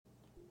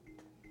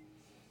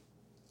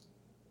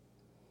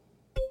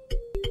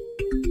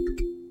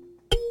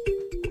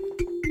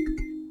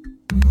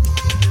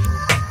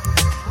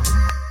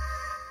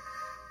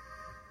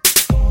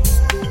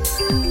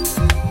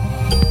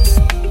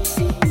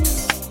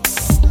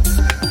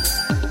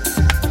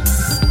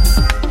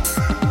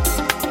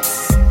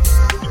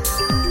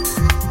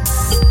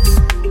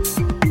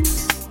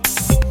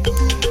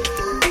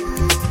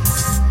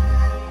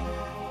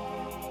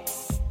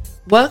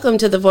Welcome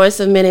to the Voice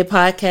of Many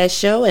podcast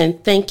show,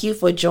 and thank you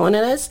for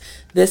joining us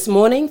this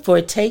morning for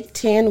Take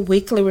 10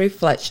 Weekly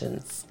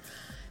Reflections.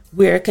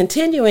 We're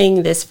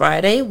continuing this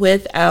Friday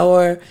with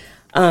our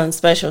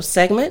special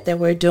segment that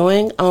we're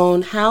doing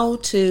on how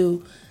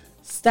to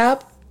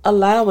stop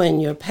allowing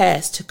your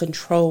past to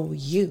control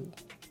you,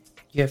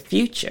 your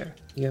future,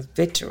 your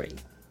victory.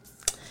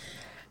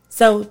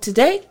 So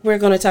today we're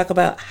going to talk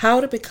about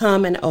how to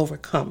become an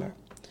overcomer.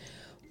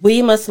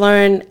 We must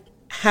learn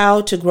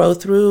how to grow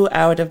through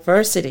our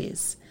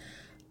adversities.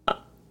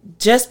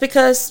 Just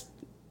because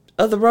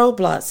of the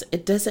roadblocks,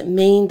 it doesn't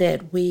mean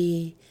that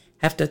we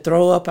have to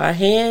throw up our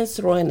hands,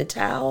 throw in the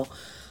towel.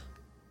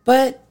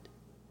 But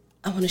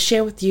I want to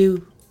share with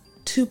you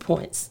 2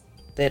 points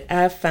that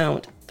I've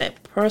found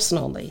that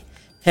personally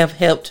have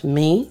helped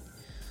me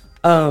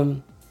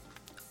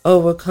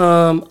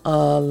overcome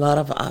a lot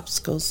of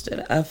obstacles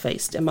that I've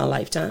faced in my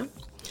lifetime.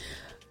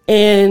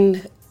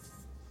 And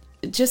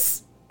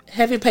just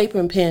have your paper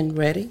and pen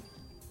ready,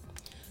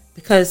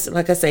 because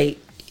like I say,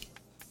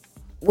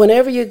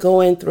 whenever you're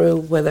going through,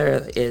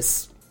 whether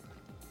it's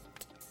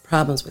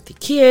problems with your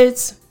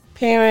kids,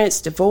 parents,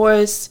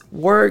 divorce,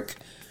 work,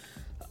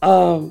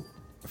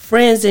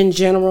 friends in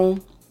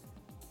general,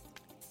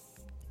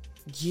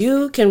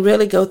 you can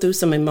really go through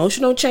some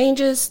emotional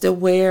changes to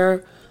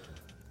where,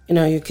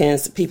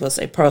 people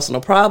say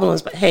personal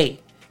problems, but hey,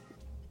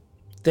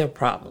 they're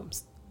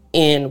problems.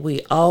 And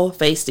we all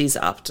face these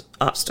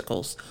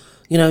obstacles.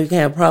 You can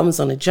have problems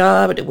on the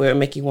job where it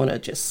make you want to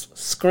just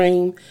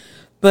scream.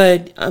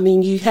 But,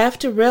 you have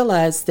to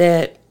realize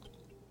that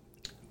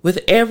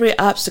with every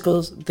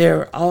obstacle,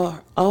 there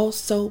are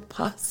also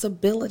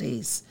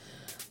possibilities,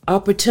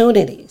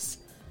 opportunities.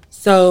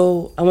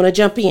 So I want to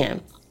jump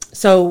in.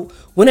 So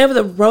whenever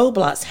the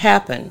roadblocks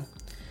happen,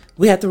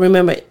 we have to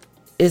remember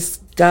it's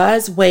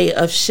God's way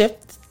of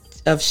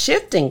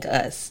shifting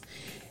us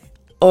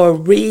or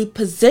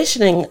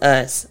repositioning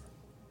us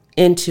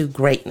into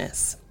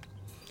greatness.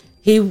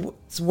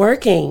 He's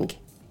working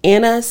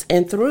in us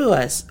and through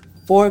us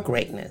for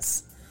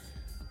greatness.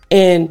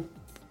 And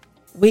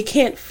we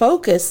can't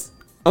focus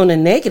on the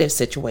negative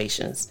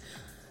situations,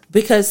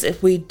 because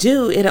if we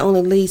do, it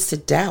only leads to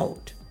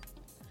doubt.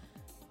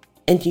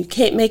 And you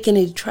can't make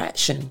any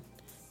traction.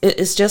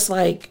 It's just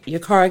like your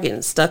car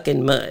getting stuck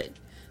in mud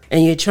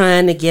and you're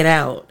trying to get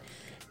out.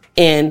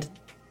 And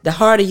the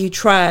harder you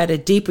try, the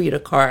deeper the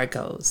car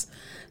goes.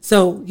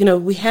 So,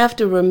 we have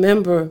to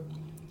remember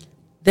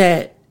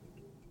that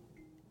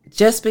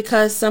just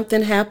because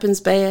something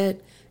happens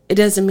bad, it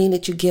doesn't mean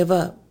that you give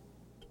up.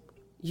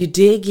 You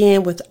dig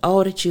in with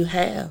all that you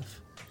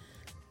have.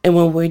 And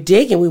when we're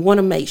digging, we want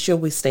to make sure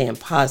we're staying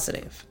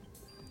positive.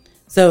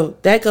 So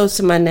that goes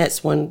to my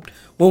next one.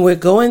 When we're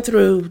going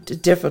through the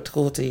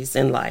difficulties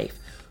in life,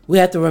 we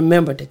have to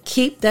remember to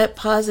keep that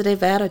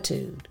positive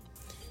attitude.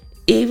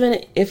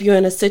 Even if you're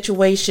in a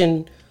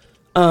situation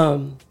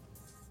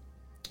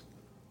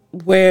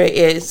where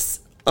it's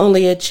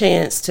only a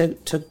chance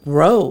to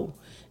grow.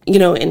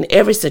 In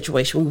every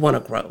situation, we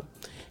want to grow.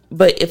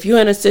 But if you're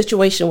in a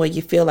situation where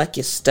you feel like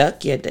you're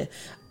stuck, you're at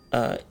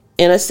the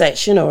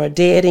intersection or a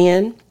dead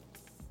end,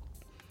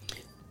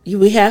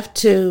 we have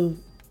to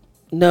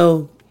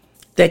know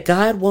that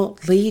God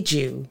won't lead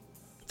you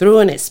through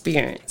an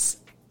experience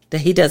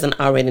that He doesn't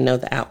already know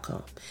the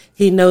outcome.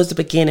 He knows the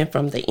beginning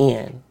from the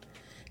end.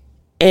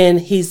 And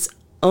He's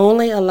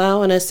only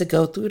allowing us to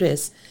go through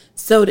this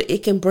so that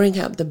it can bring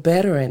out the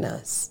better in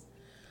us.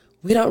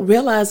 We don't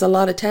realize a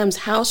lot of times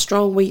how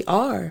strong we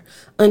are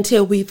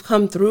until we've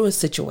come through a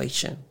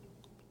situation.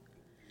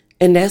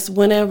 And that's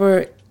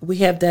whenever we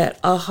have that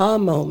aha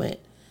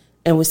moment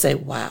and we say,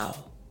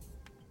 wow,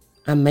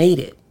 I made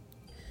it.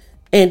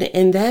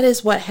 And that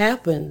is what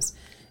happens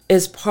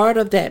as part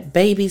of that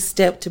baby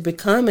step to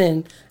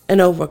becoming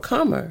an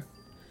overcomer,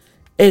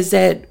 is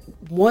that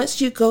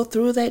once you go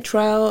through that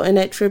trial and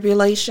that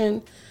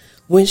tribulation,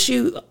 once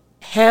you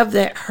have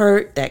that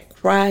hurt, that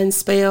crying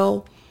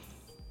spell,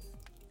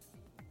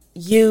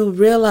 you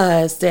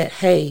realize that,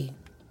 hey,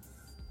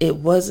 it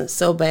wasn't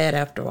so bad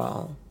after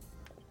all.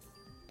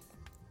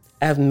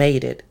 I've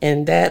made it.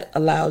 And that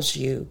allows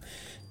you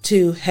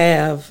to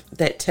have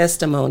that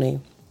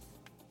testimony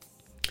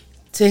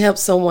to help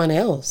someone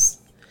else.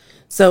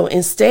 So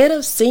instead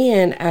of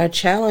seeing our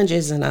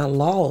challenges and our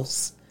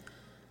loss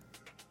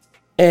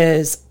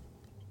as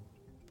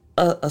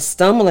a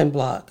stumbling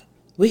block,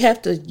 we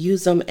have to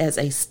use them as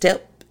a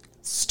step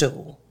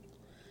stool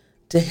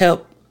to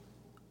help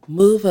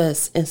move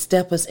us and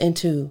step us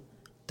into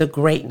the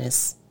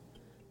greatness,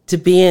 to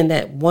being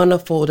that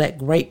wonderful, that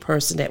great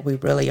person that we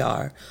really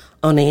are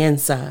on the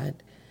inside.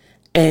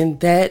 And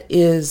that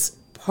is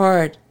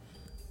part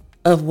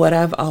of what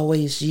I've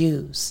always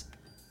used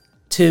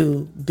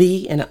to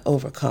be an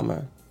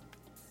overcomer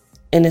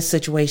in the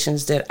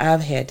situations that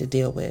I've had to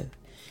deal with.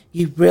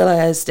 You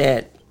realize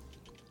that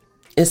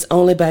it's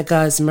only by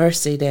God's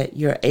mercy that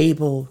you're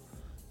able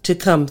to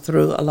come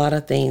through a lot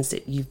of things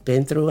that you've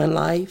been through in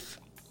life.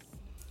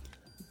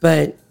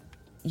 But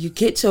you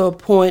get to a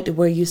point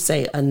where you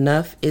say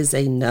enough is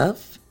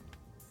enough.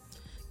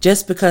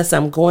 just because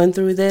I'm going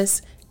through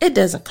this, it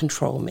doesn't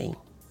control me.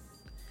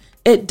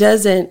 It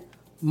doesn't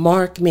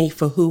mark me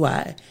for who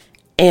I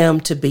am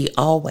to be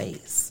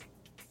always.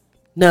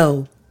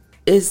 No,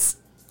 it's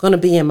going to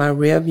be in my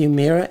rearview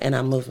mirror and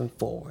I'm moving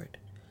forward.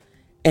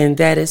 And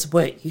that is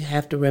what you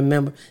have to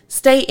remember.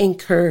 Stay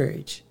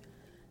encouraged.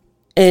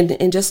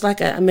 And just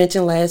like I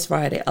mentioned last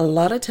Friday, a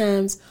lot of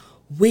times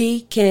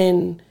we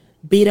can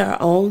beat our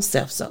own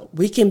selves up.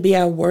 We can be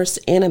our worst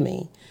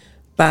enemy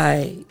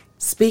by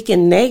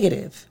speaking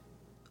negative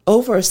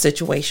over a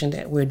situation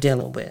that we're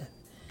dealing with.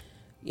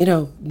 You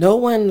know, no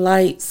one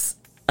likes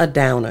a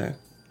downer.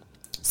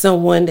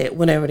 Someone that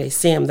whenever they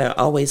see them, they're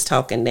always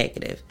talking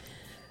negative.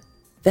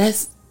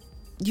 That's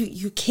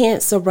you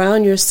can't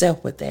surround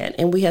yourself with that.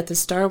 And we have to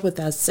start with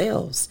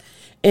ourselves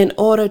in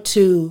order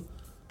to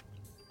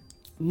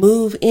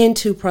move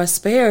into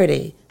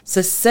prosperity,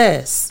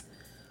 success.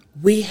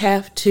 We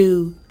have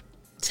to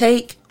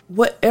take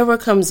whatever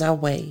comes our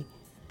way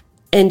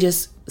and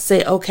just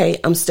say, okay,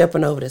 I'm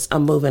stepping over this.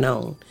 I'm moving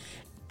on.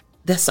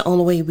 That's the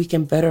only way we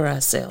can better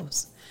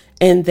ourselves.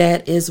 And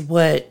that is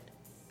what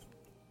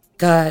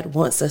God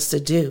wants us to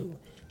do,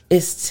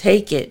 is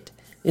take it.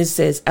 It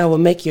says, I will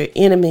make your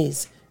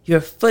enemies your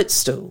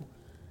footstool.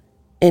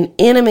 And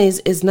enemies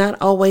is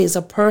not always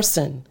a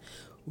person.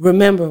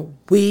 Remember,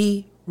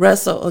 we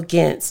wrestle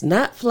against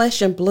not flesh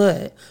and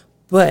blood,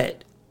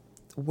 but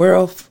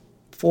world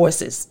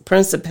forces,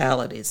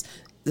 principalities,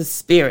 the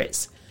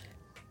spirits.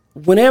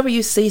 Whenever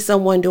you see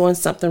someone doing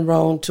something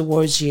wrong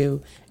towards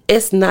you,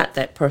 it's not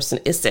that person,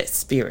 it's that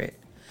spirit.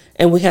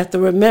 And we have to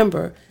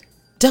remember,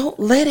 don't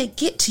let it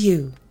get to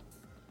you.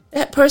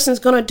 That person's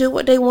going to do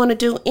what they want to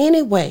do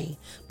anyway,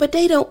 but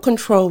they don't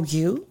control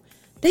you.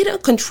 They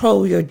don't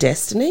control your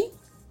destiny.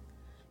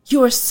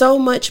 You are so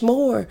much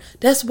more.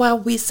 That's why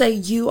we say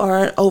you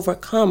are an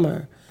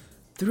overcomer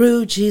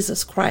through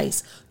Jesus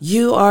Christ.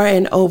 You are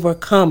an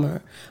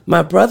overcomer.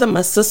 My brother,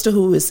 my sister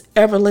who is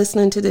ever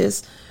listening to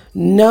this,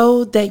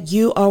 know that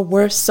you are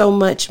worth so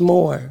much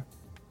more.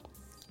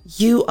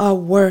 You are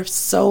worth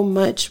so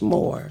much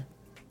more.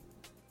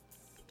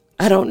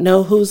 I don't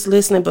know who's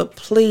listening, but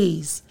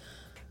please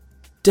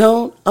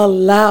don't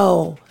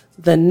allow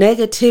the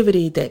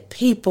negativity that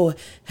people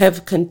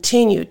have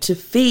continued to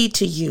feed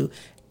to you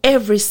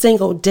every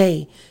single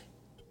day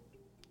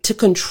to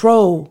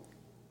control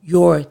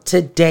your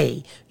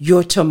today,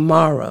 your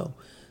tomorrow.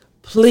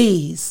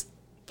 Please,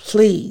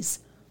 please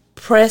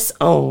press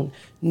on.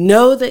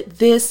 Know that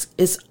this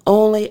is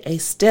only a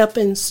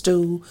stepping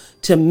stool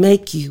to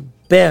make you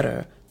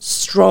better,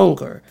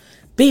 stronger.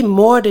 Be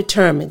more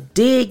determined.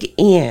 Dig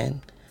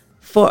in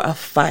for a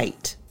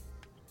fight.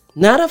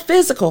 Not a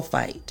physical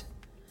fight,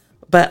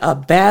 but a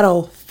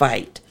battle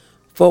fight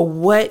for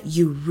what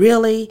you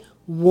really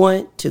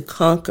want to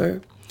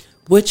conquer,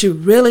 what you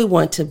really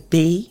want to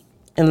be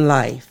in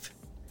life.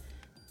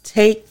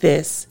 Take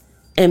this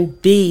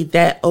and be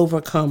that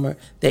overcomer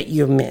that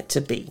you're meant to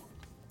be.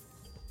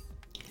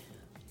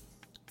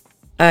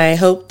 I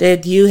hope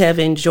that you have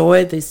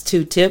enjoyed these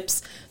 2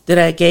 tips that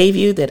I gave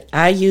you that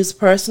I use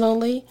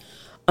personally.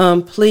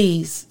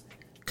 Please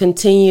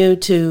continue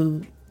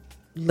to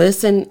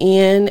listen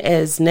in,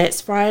 as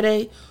next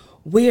Friday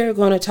I'm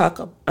going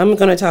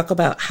to talk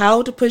about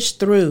how to push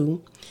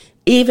through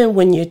even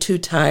when you're too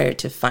tired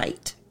to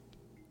fight.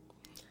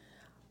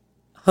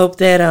 Hope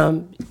that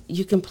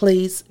you can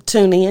please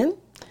tune in,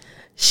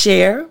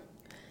 share,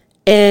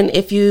 and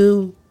if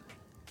you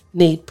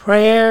need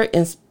prayer,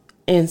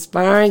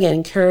 inspiring and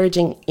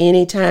encouraging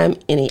anytime,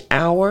 any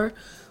hour,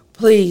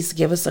 please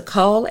give us a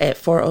call at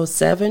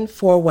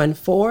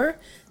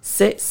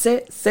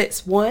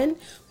 407-414-6661.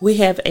 We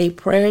have a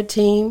prayer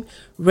team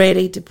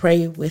ready to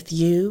pray with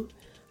you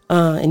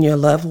and your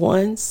loved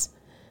ones.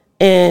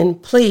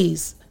 And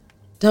please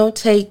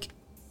don't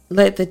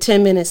let the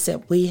 10 minutes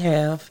that we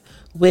have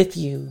with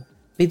you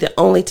be the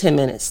only 10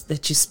 minutes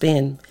that you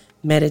spend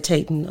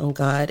meditating on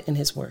God and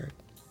His Word.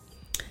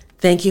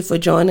 Thank you for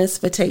joining us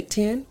for Take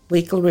 10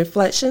 Weekly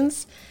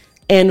Reflections,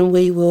 and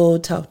we will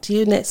talk to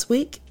you next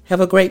week.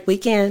 Have a great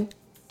weekend.